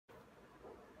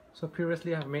So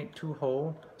previously I've made 2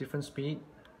 holes, different speed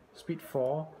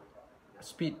 4,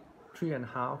 speed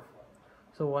 3.5.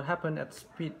 So what happened at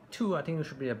speed 2, I think it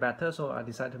should be a better, so I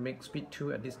decided to make speed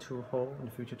 2 at these 2 holes, in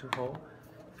the future 2 holes,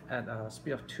 at a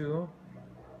speed of 2.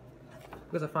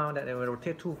 Because I found that it will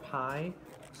rotate too high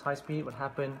speed, what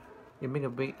happened, it make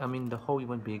the hole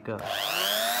even bigger.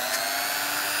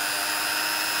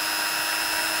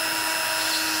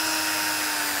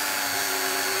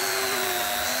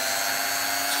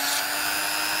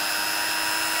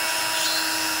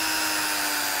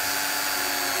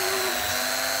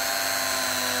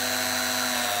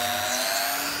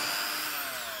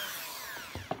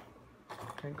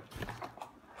 Okay.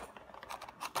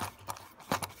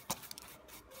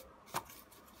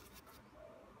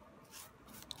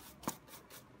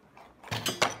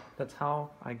 That's how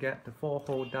I get the 4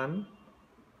 hole done.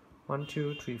 1,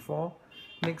 2, 3, 4.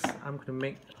 Next, I'm going to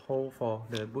make a hole for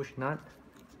the bush nut,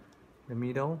 the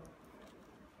middle.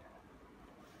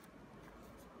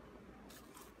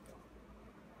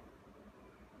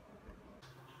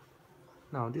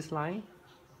 Now this line,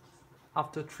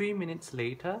 after 3 minutes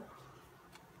later,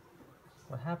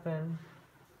 what happened?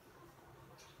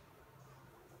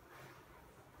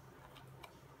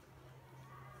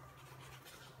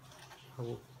 I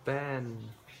will bend.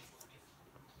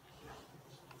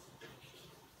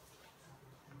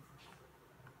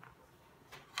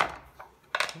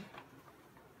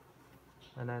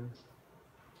 And then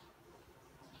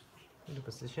into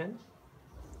position.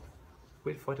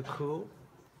 Wait for it to cool.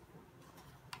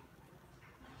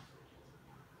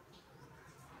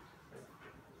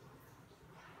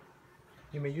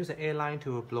 You may use an air line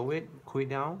to blow it, cool it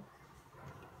down,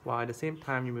 while at the same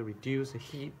time you may reduce the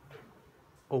heat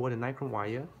over the nylon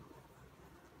wire.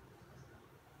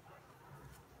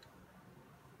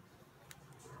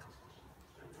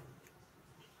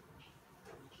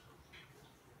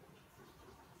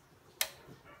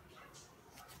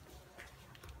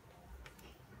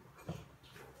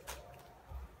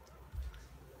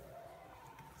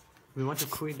 We want to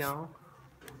cool it down.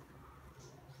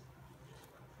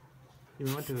 You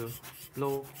want to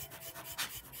blow,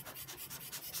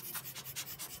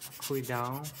 cool it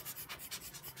down.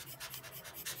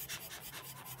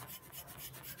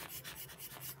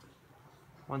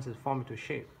 Once it's formed into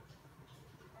shape,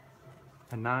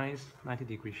 a nice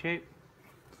 90-degree shape.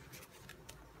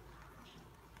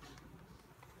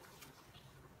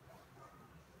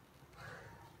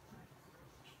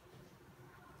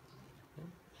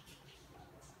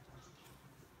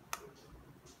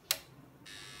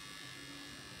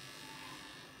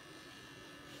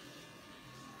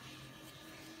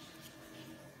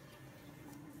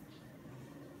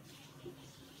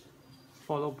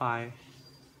 Followed by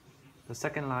the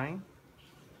second line.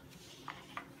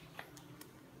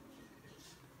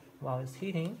 While it's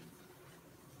heating,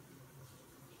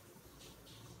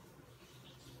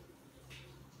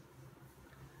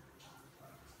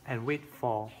 and wait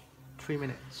for 3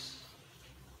 minutes.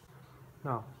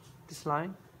 Now this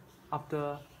line,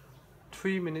 after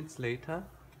 3 minutes later,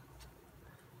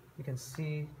 you can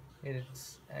see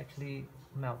it's actually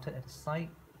melted at the side.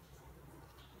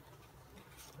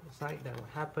 That will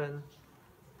happen.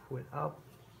 Pull it up.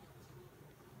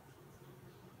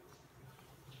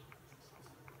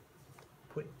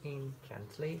 Put in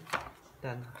gently.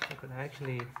 Then I can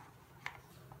actually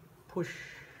push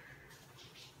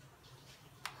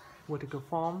vertical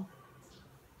form.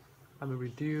 I will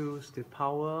reduce the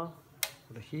power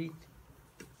of the heat,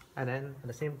 and then at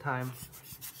the same time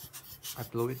I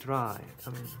blow it dry.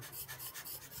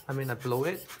 I blow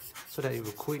it so that it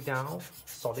will cool down,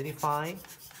 solidify.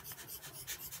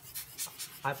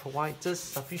 I provide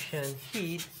just sufficient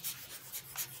heat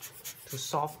to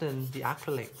soften the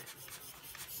acrylic.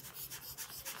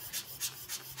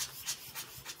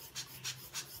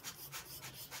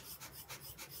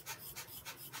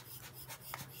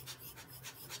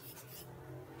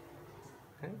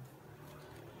 Okay.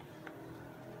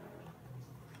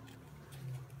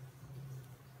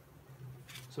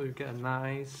 So you get a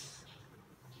nice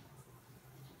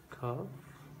curve.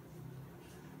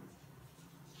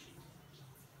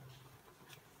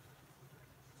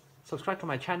 Subscribe to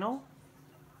my channel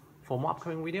for more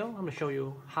upcoming video. I'm going to show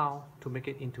you how to make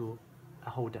it into a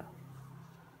holder.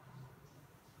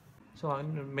 So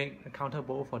I'm going to make a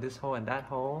counterbore for this hole and that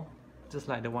hole, just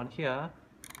like the one here.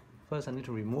 First I need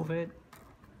to remove it.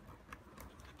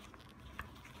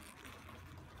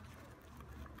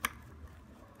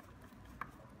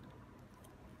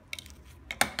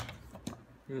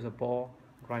 Use a ball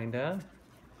grinder,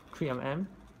 3 mm.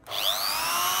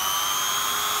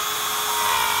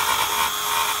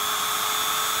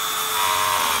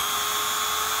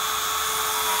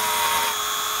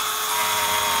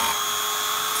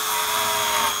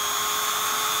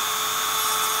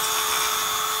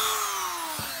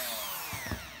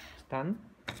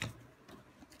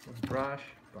 with a brush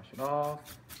it off,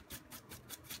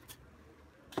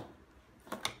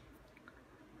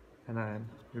 and then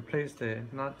replace the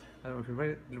nut,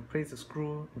 replace the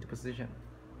screw into position.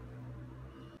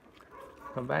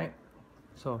 Come back.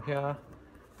 So here, I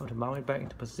want to mount it back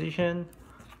into position.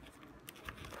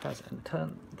 Press and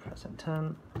turn, press and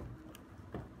turn.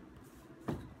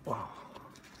 Wow.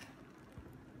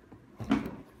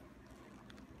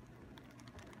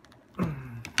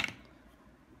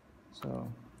 So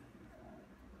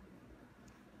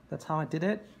that's how I did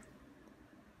it.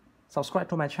 Subscribe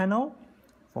to my channel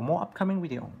for more upcoming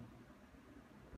video.